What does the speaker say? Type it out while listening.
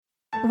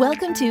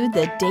Welcome to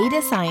the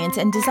Data Science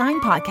and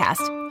Design Podcast,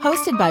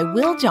 hosted by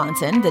Will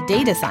Johnson, the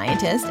data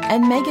scientist,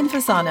 and Megan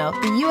Fasano,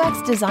 the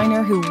UX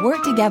designer who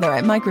work together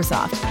at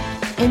Microsoft.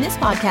 In this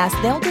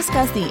podcast, they'll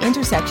discuss the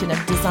intersection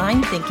of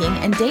design thinking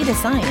and data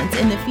science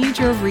in the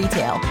future of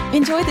retail.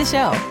 Enjoy the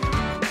show.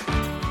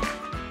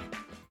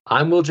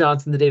 I'm Will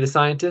Johnson, the data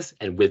scientist,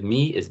 and with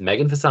me is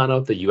Megan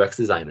Fasano, the UX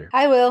designer.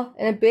 Hi, Will,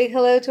 and a big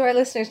hello to our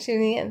listeners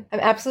tuning in. I'm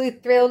absolutely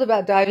thrilled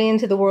about diving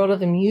into the world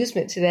of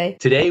amusement today.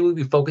 Today, we'll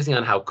be focusing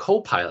on how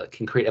Copilot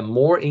can create a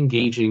more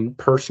engaging,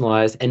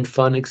 personalized, and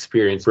fun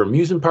experience for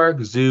amusement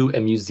park, zoo,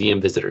 and museum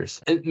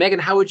visitors. And Megan,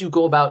 how would you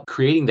go about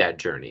creating that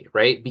journey,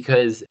 right?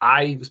 Because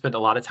I spent a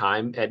lot of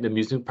time at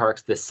amusement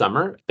parks this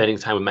summer, spending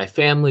time with my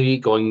family,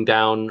 going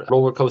down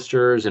roller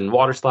coasters and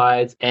water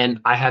slides,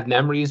 and I have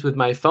memories with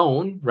my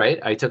phone, right?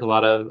 I took a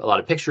lot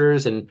of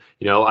pictures, and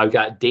I've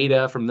got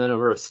data from the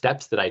number of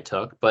steps that I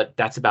took, but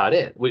that's about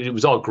it. It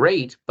was all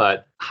great,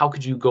 but how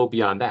could you go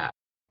beyond that?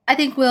 I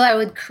think, Will, I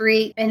would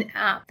create an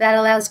app that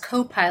allows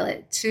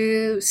Copilot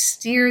to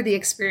steer the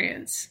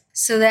experience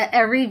so that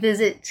every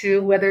visit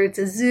to, whether it's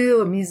a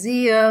zoo, a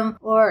museum,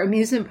 or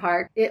amusement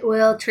park, it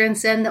will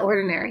transcend the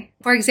ordinary.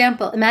 For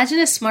example, imagine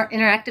a smart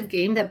interactive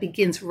game that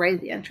begins right at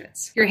the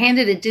entrance. You're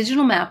handed a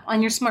digital map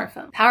on your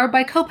smartphone, powered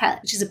by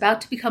Copilot, which is about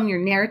to become your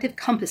narrative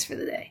compass for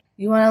the day.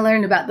 You want to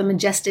learn about the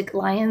majestic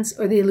lions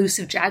or the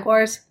elusive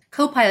jaguars?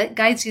 Copilot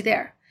guides you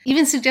there,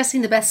 even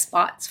suggesting the best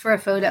spots for a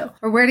photo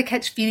or where to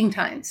catch feeding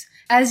times.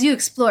 As you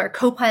explore,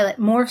 Copilot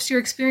morphs your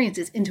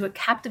experiences into a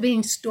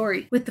captivating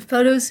story with the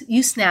photos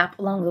you snap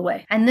along the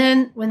way. And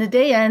then when the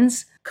day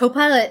ends,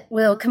 Copilot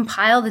will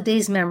compile the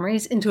day's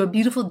memories into a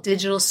beautiful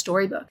digital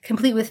storybook,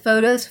 complete with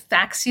photos,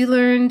 facts you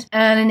learned,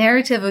 and a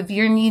narrative of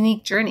your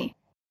unique journey.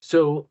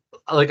 So,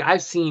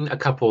 I've seen a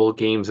couple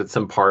games at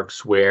some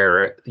parks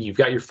where you've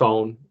got your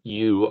phone,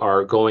 you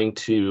are going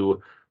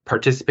to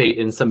participate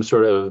in some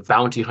sort of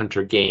bounty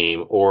hunter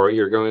game, or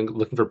you're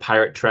looking for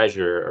pirate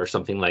treasure or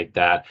something like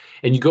that.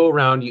 And you go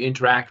around, you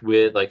interact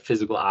with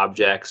physical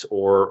objects,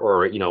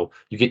 or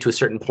you get to a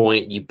certain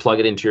point, you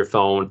plug it into your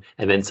phone,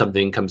 and then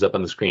something comes up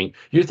on the screen.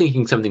 You're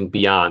thinking something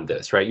beyond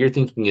this, right? You're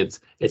thinking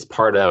it's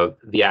part of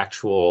the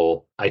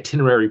actual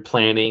itinerary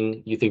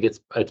planning. You think it's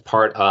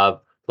part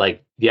of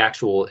the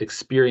actual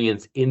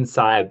experience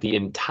inside the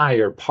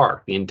entire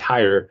park, the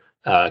entire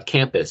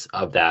campus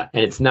of that.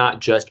 And it's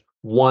not just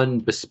one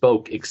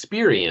bespoke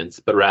experience,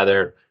 but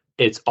rather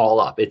it's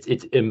all up. It's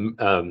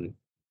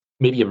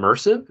maybe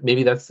immersive.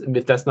 Maybe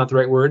if that's not the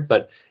right word,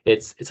 but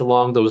it's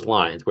along those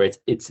lines where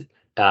it's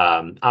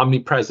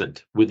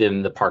omnipresent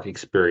within the park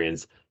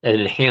experience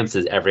and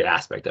enhances every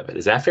aspect of it.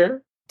 Is that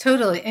fair?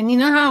 Totally. And you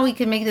know how we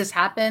can make this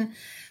happen?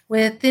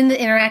 Within the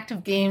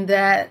interactive game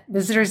that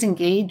visitors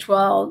engage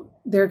while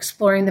they're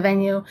exploring the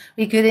venue,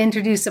 we could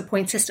introduce a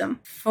point system.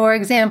 For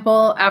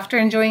example, after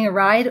enjoying a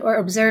ride or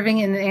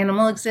observing an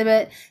animal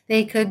exhibit,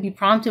 they could be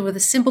prompted with a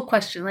simple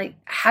question like,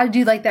 how did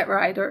you like that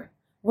ride? Or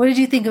what did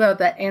you think about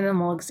that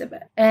animal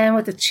exhibit? And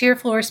with a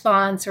cheerful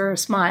response or a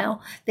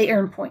smile, they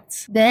earn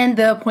points. Then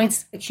the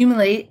points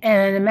accumulate,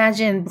 and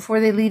imagine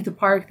before they leave the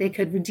park, they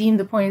could redeem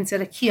the points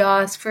at a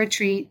kiosk for a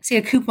treat, say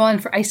a coupon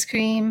for ice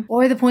cream,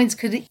 or the points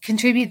could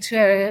contribute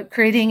to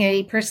creating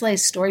a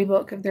personalized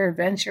storybook of their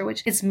adventure,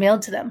 which gets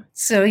mailed to them.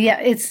 So yeah,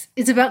 it's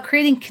about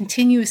creating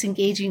continuous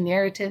engaging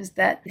narratives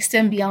that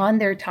extend beyond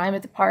their time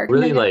at the park.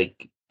 Really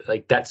like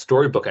that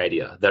storybook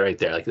idea that right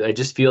there. I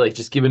just feel like,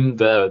 just given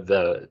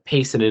the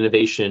pace and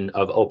innovation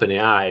of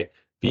OpenAI,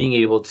 being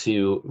able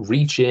to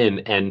reach in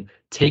and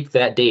take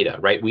that data,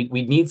 right? We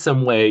need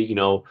some way,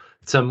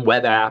 some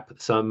web app,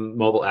 some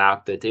mobile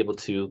app that's able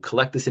to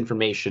collect this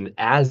information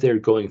as they're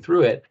going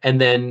through it,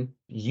 and then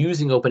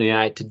using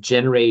OpenAI to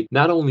generate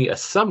not only a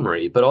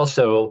summary, but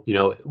also,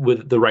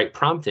 with the right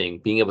prompting,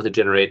 being able to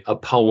generate a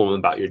poem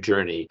about your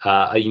journey,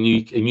 a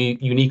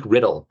unique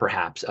riddle,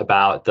 perhaps,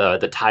 about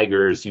the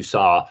tigers you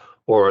saw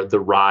or the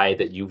ride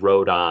that you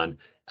rode on.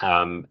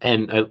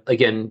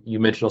 Again, you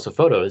mentioned also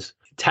photos.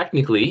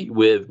 Technically,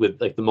 with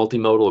the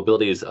multimodal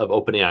abilities of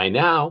OpenAI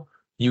now,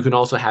 you can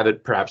also have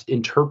it perhaps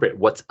interpret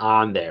what's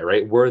on there,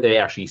 right? Were they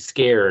actually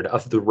scared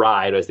of the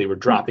ride as they were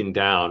dropping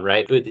down,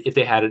 right? If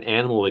they had an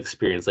animal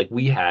experience like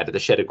we had at the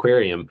Shed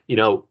Aquarium,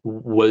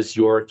 was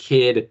your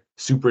kid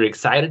super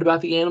excited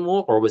about the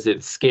animal, or was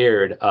it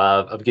scared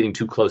of getting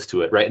too close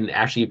to it, right? And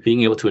actually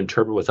being able to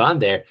interpret what's on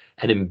there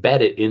and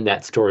embed it in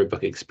that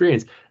storybook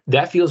experience,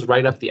 that feels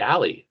right up the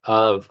alley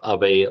of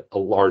a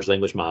large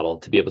language model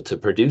to be able to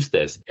produce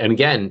this. And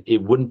again,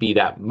 it wouldn't be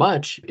that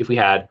much if we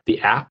had the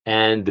app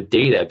and the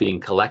data being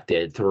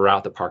collected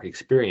throughout the park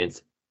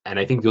experience. And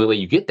I think the only way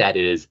you get that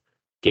is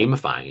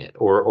gamifying it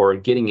or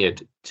getting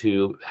it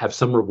to have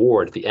some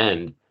reward at the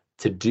end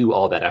to do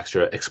all that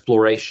extra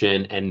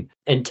exploration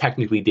and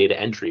technically data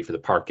entry for the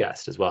park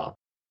guest as well.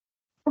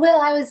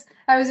 Well,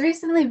 I was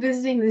recently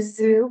visiting the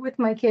zoo with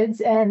my kids,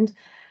 and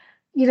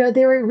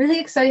they were really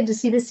excited to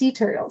see the sea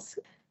turtles.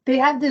 They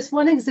have this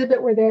one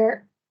exhibit where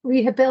they're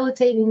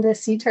rehabilitating the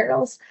sea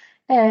turtles,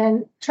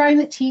 and trying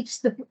to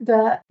teach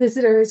the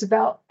visitors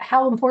about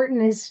how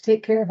important it is to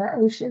take care of our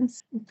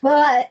oceans.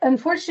 But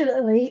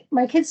unfortunately,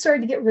 my kids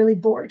started to get really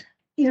bored.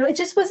 It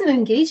just wasn't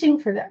engaging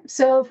for them.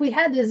 So if we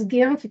had this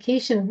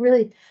gamification of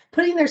really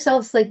putting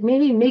themselves, like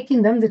maybe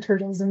making them the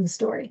turtles in the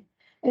story,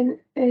 and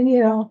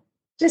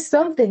just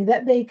something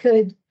that they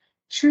could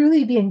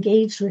truly be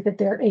engaged with at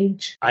their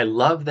age. I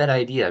love that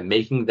idea,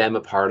 making them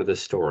a part of the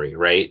story,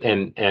 right?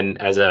 And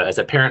as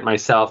a parent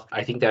myself,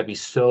 I think that'd be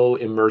so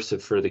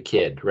immersive for the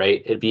kid,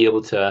 right? It'd be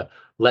able to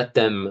let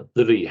them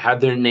literally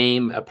have their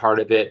name a part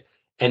of it.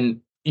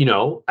 And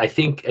I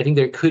think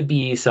there could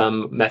be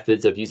some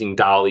methods of using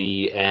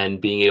Dolly and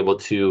being able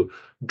to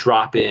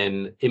drop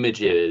in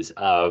images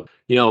of,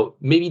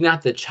 maybe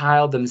not the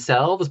child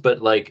themselves,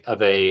 but like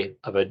of a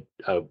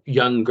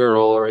young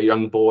girl or a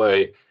young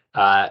boy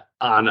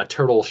on a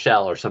turtle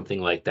shell or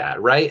something like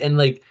that, right? And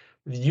like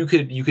you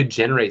could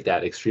generate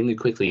that extremely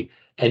quickly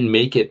and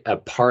make it a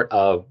part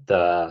of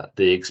the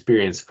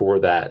experience for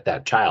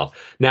that child.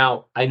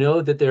 Now, I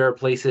know there are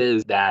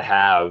places that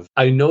have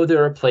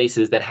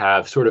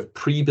sort of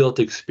pre-built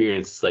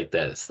experiences like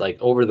this. Like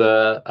over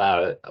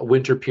the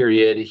winter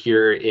period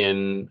here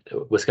in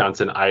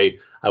Wisconsin, I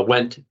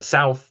went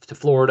south to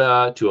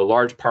Florida to a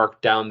large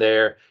park down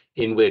there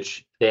in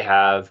which they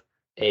have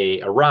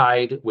a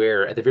ride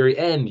where at the very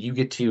end you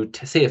get to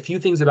say a few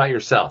things about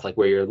yourself, like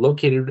where you're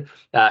located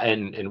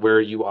and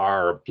where you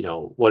are,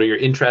 what are your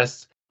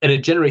interests. And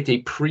it generates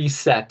a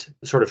preset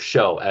sort of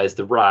show as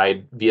the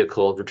ride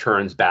vehicle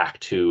returns back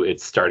to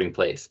its starting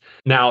place.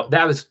 Now,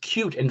 that was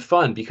cute and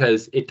fun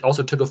because it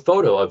also took a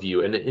photo of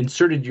you and it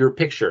inserted your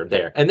picture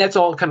there. And that's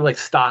all kind of like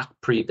stock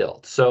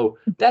pre-built. So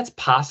that's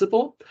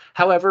possible.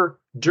 However,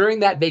 during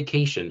that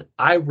vacation,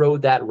 I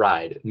rode that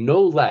ride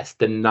no less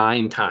than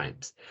 9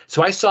 times.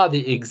 So I saw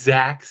the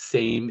exact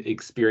same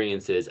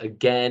experiences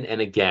again and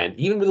again,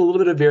 even with a little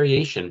bit of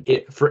variation.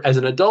 As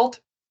an adult,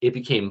 it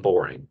became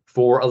boring.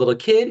 For a little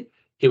kid,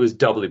 it was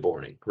doubly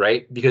boring,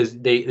 right? Because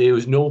it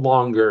was no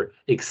longer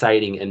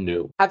exciting and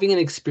new. Having an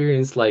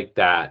experience like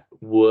that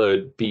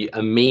would be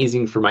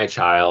amazing for my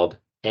child,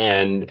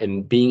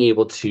 and being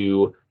able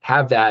to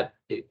have that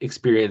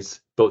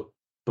experience both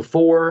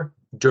before,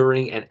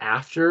 during, and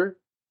after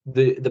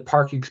the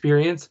park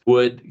experience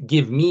would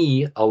give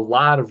me a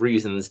lot of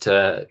reasons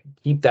to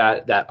keep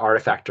that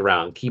artifact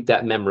around, keep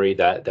that memory,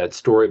 that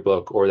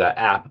storybook or that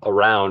app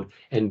around,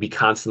 and be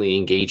constantly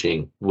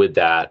engaging with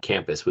that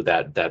campus, with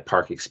that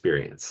park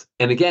experience.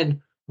 And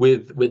again,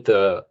 with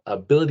the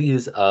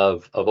abilities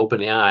of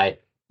OpenAI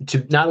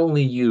to not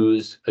only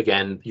use,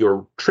 again,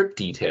 your trip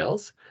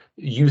details,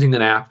 using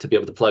an app to be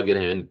able to plug it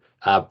in,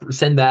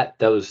 send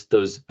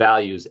those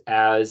values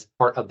as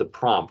part of the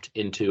prompt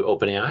into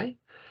OpenAI,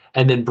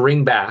 and then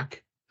bring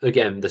back,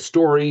 again, the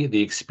story,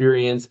 the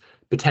experience,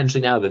 potentially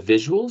now the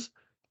visuals,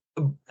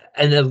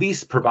 and at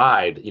least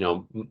provide,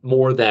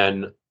 more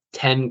than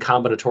 10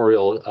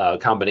 combinatorial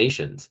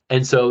combinations.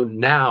 And so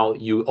now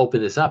you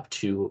open this up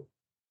to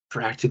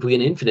practically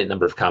an infinite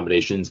number of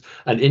combinations,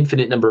 an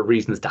infinite number of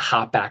reasons to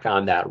hop back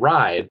on that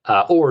ride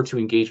or to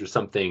engage with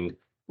something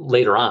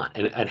later on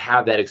and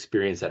have that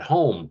experience at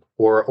home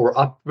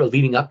or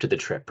leading up to the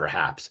trip,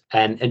 perhaps,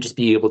 and just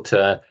be able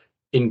to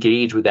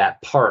engage with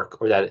that park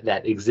or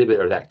that exhibit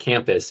or that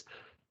campus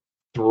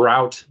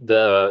throughout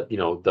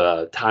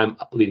the time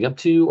leading up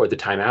to or the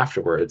time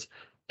afterwards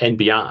and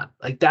beyond.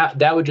 Like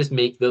that would just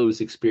make those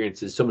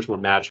experiences so much more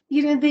magical.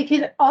 They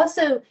can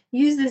also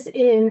use this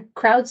in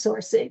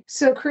crowdsourcing.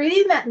 So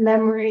creating that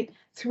memory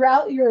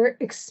throughout your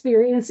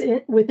experience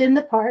within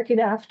the park and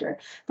after.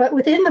 But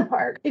within the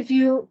park, if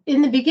you,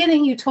 in the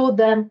beginning, you told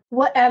them,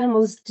 what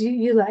animals do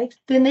you like?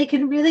 Then they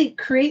can really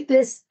create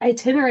this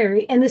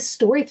itinerary and this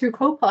story through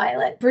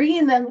Copilot,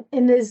 bringing them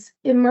in this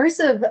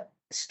immersive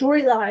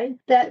storyline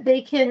that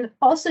they can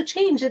also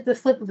change at the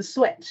flip of a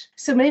switch.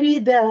 So maybe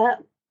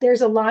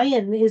there's a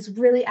lion is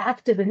really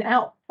active and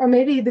out, or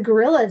maybe the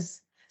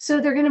gorillas.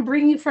 So they're going to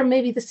bring you from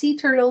maybe the sea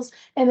turtles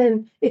and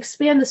then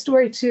expand the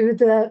story to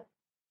the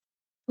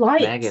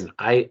lions. Megan,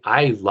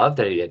 I love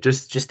that idea.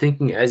 Just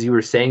thinking as you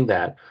were saying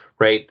that,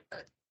 right?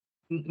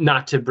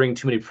 Not to bring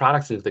too many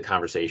products into the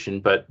conversation,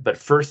 but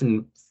first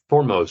and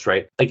foremost,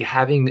 right? Like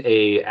having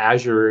a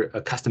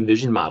custom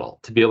vision model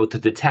to be able to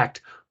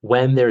detect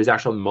when there is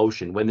actual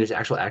motion, when there's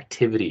actual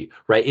activity,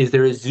 right? Is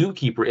there a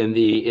zookeeper in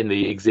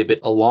the exhibit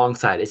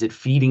alongside? Is it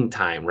feeding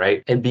time,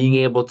 right? And being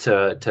able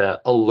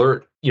to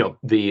alert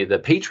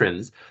the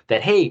patrons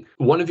that, hey,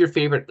 one of your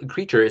favorite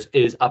creatures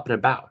is up and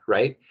about,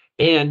 right?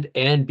 And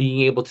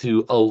being able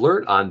to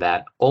alert on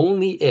that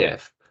only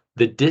if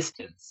the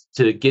distance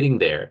to getting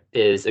there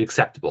is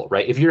acceptable,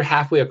 right? If you're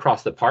halfway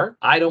across the park,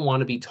 I don't want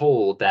to be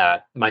told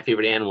that my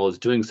favorite animal is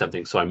doing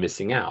something, so I'm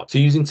missing out. So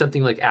using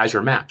something like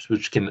Azure Maps,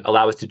 which can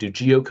allow us to do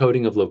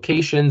geocoding of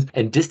locations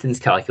and distance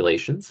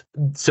calculations,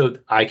 so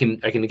I can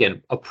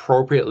again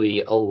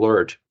appropriately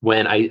alert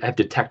when I have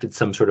detected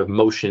some sort of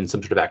motion,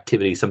 some sort of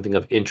activity, something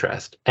of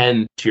interest.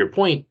 And to your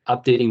point,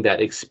 updating that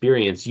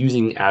experience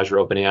using Azure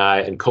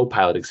OpenAI and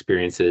Copilot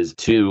experiences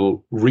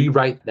to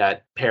rewrite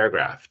that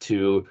paragraph,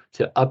 to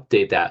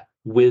update that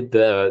with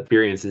the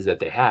experiences that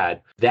they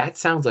had. That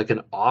sounds like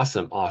an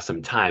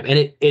awesome time.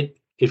 And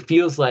it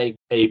feels like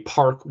a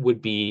park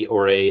would be,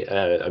 or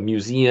a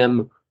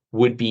museum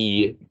would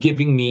be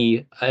giving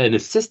me an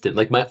assistant,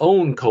 like my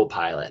own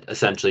Copilot,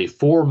 essentially,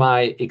 for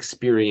my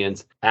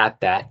experience at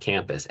that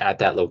campus, at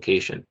that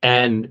location.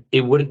 And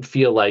it wouldn't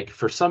feel like,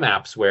 for some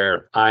apps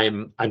where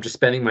I'm just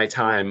spending my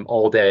time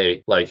all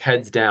day, like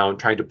heads down,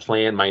 trying to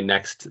plan my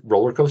next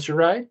roller coaster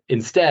ride.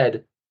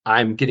 Instead,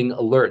 I'm getting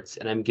alerts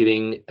and I'm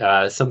getting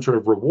some sort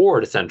of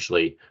reward,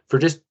 essentially, for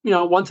just,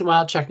 once in a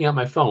while checking out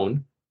my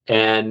phone.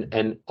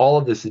 And all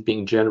of this is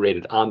being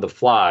generated on the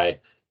fly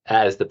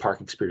as the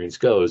park experience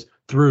goes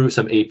through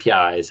some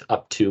APIs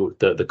up to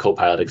the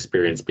Copilot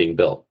experience being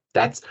built.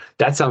 That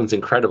sounds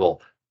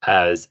incredible.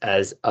 As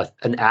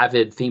an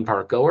avid theme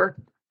park goer,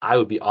 I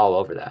would be all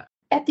over that.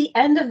 At the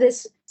end of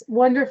this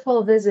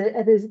wonderful visit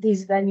at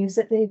these venues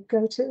that they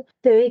go to,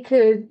 they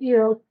could,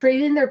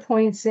 trade in their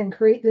points and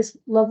create this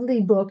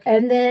lovely book.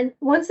 And then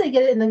once they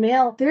get it in the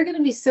mail, they're going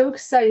to be so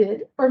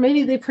excited, or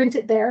maybe they print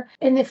it there.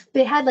 And if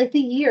they had like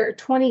the year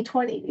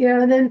 2020,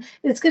 and then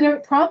it's going to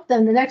prompt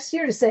them the next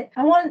year to say,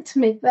 I want to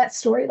make that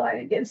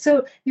storyline again.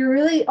 So you're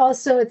really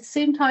also, at the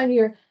same time,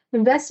 you're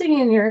investing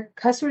in your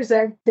customers that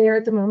are there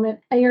at the moment,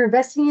 and you're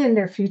investing in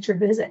their future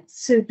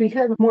visits to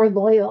become more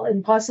loyal,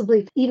 and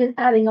possibly even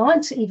adding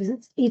on to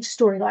even each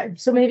storyline.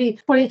 So maybe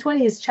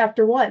 2020 is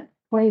chapter 1,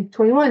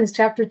 2021 is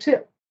chapter 2.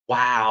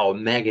 Wow,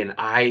 Megan,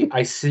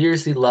 I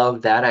seriously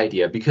love that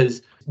idea,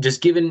 because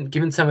just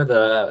given some of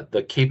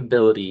the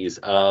capabilities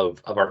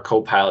of our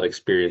Copilot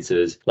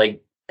experiences,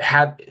 like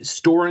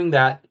storing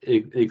that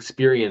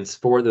experience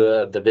for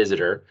the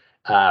visitor,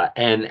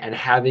 and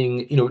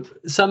having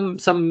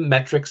some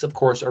metrics, of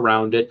course,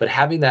 around it, but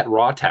having that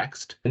raw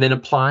text and then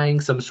applying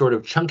some sort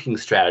of chunking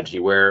strategy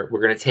where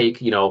we're going to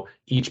take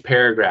each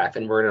paragraph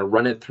and we're going to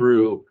run it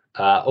through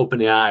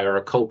OpenAI or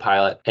a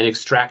Copilot and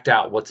extract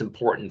out what's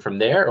important from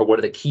there, or what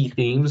are the key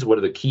themes, what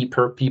are the key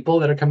people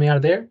that are coming out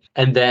of there,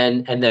 and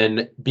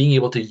then being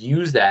able to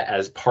use that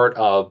as part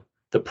of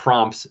the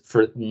prompts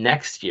for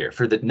next year,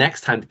 for the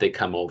next time that they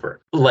come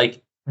over,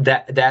 like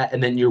that,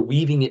 and then you're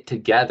weaving it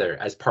together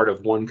as part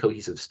of one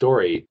cohesive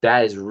story.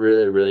 That is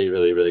really, really,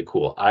 really, really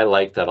cool. I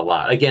like that a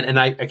lot. Again, and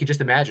I could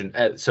just imagine.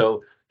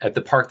 So at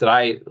the park that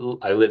I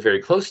live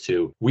very close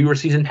to, we were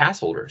season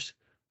pass holders.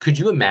 Could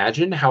you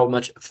imagine how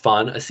much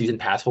fun a season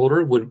pass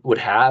holder would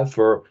have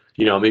for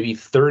maybe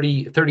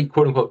 30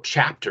 quote unquote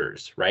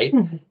chapters, right?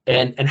 Mm-hmm.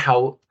 And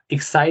how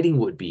exciting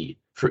would be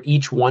for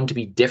each one to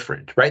be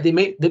different, right? They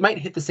might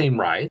hit the same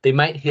ride, they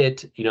might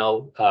hit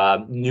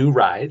new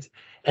rides,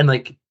 and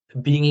like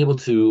being able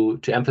to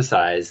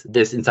emphasize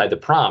this inside the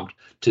prompt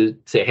to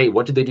say, hey,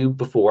 what did they do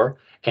before?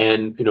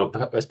 And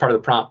as part of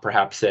the prompt,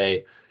 perhaps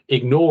say,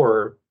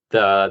 ignore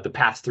the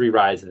past 3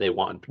 rides that they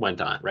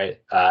went on,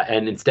 right?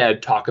 And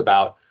instead talk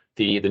about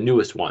the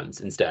newest ones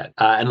instead.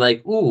 And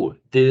like, ooh,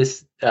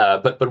 this,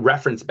 but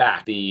reference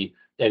back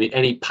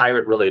any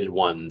pirate related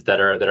ones that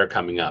are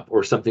coming up,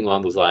 or something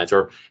along those lines,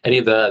 or any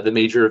of the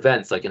major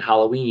events like in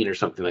Halloween or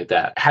something like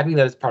that. Having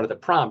that as part of the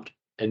prompt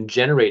and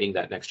generating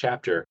that next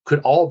chapter could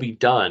all be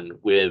done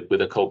with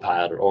a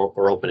Copilot or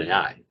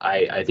OpenAI.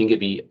 I think it'd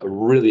be a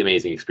really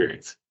amazing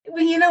experience.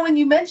 When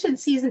you mentioned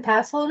season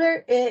pass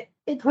holder, it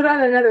put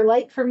on another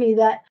light for me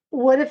that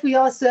what if we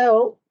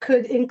also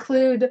could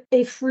include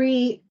a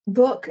free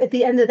book at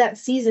the end of that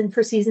season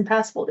for season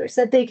pass holders,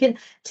 that they can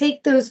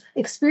take those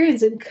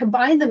experiences and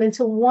combine them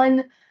into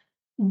one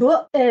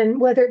book, and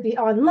whether it be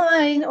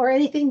online or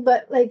anything,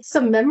 but like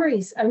some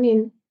memories. I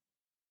mean,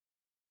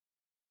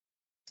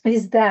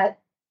 is that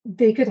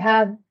they could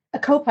have a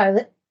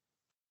Copilot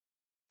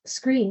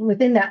screen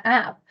within that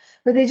app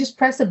where they just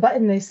press a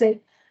button, they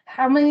say,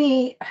 how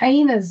many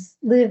hyenas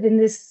live in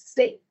this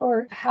state?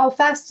 Or how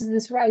fast does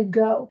this ride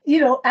go?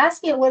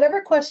 Asking it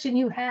whatever question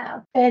you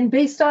have. And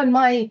based on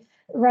my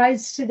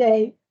rides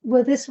today,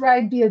 will this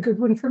ride be a good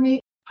one for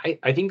me?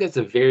 I think that's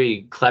a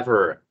very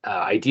clever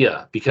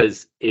idea,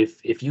 because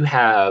if you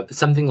have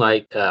something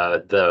like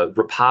the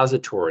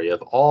repository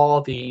of all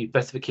the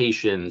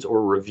specifications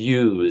or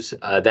reviews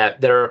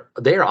that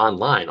they're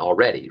online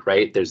already,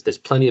 right? There's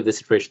plenty of this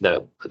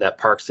information that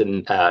parks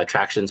and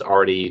attractions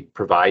already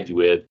provide you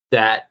with,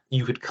 that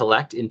you could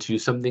collect into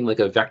something like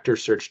a vector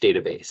search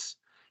database.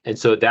 And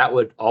so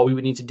all we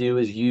would need to do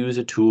is use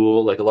a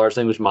tool like a large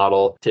language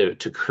model to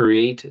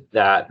create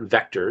that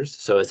vectors.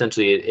 So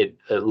essentially it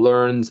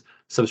learns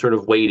some sort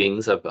of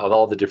weightings of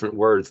all the different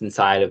words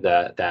inside of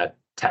that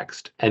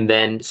text, and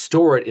then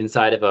store it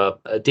inside of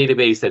a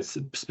database that's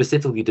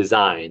specifically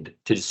designed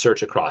to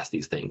search across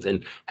these things.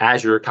 And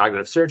Azure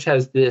Cognitive Search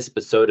has this,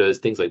 but so does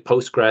things like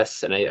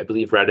Postgres, and I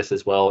believe Redis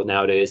as well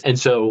nowadays. And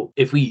so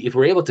if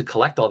we're able to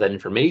collect all that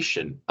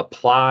information,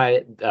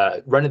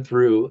 run it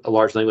through a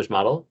large language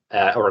model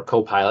or a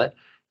Copilot,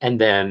 and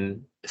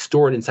then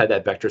store it inside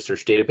that vector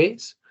search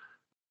database,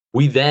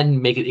 we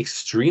then make it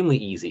extremely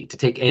easy to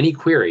take any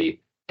query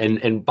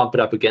and bump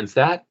it up against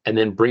that, and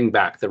then bring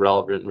back the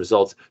relevant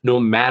results, no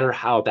matter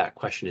how that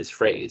question is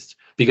phrased.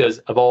 Because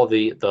of all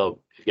the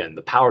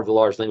power of the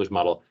large language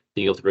model,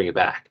 being able to bring it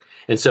back.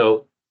 And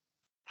so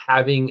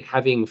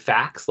having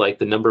facts like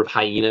the number of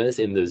hyenas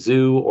in the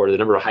zoo or the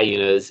number of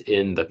hyenas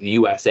in the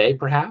USA,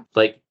 perhaps,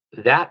 like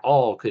that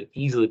all could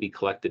easily be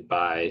collected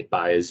by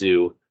a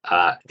zoo.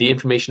 The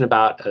information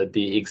about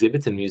the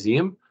exhibits and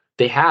museum,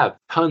 they have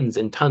tons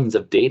and tons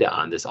of data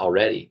on this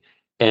already.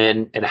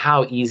 And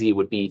how easy it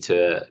would be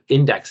to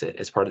index it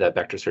as part of that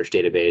vector search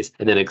database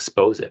and then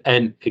expose it.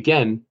 And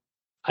again,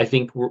 I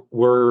think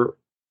we're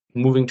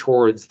moving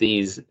towards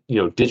these,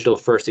 digital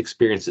first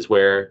experiences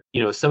where,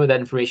 some of that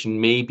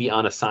information may be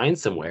on a sign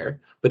somewhere,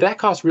 but that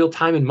costs real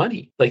time and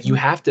money. Like you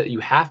have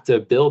to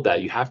build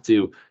that. You have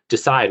to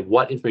decide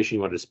what information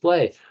you want to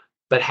display,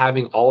 but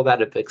having all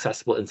that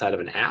accessible inside of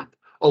an app,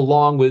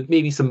 along with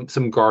maybe some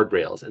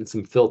guardrails and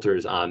some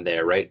filters on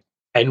there, right?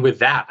 And with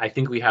that, I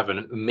think we have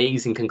an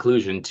amazing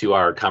conclusion to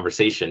our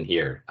conversation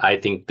here. I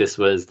think this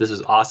was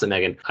awesome,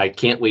 Megan. I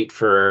can't wait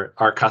for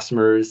our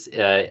customers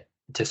to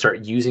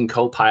start using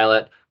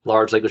Copilot,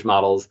 large language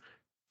models,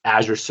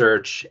 Azure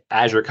Search,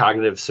 Azure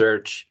Cognitive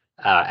Search,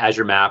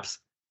 Azure Maps,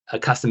 a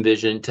custom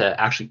vision to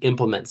actually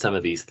implement some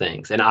of these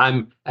things. And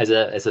I'm, as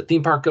a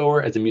theme park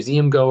goer, as a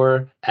museum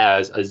goer,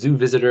 as a zoo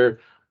visitor,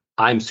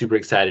 I'm super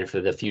excited for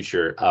the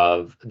future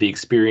of the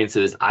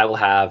experiences I will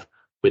have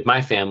with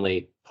my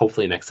family,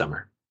 hopefully next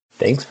summer.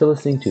 Thanks for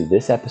listening to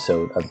this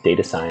episode of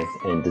Data Science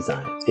and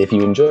Design. If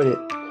you enjoyed it,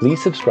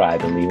 please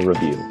subscribe and leave a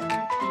review.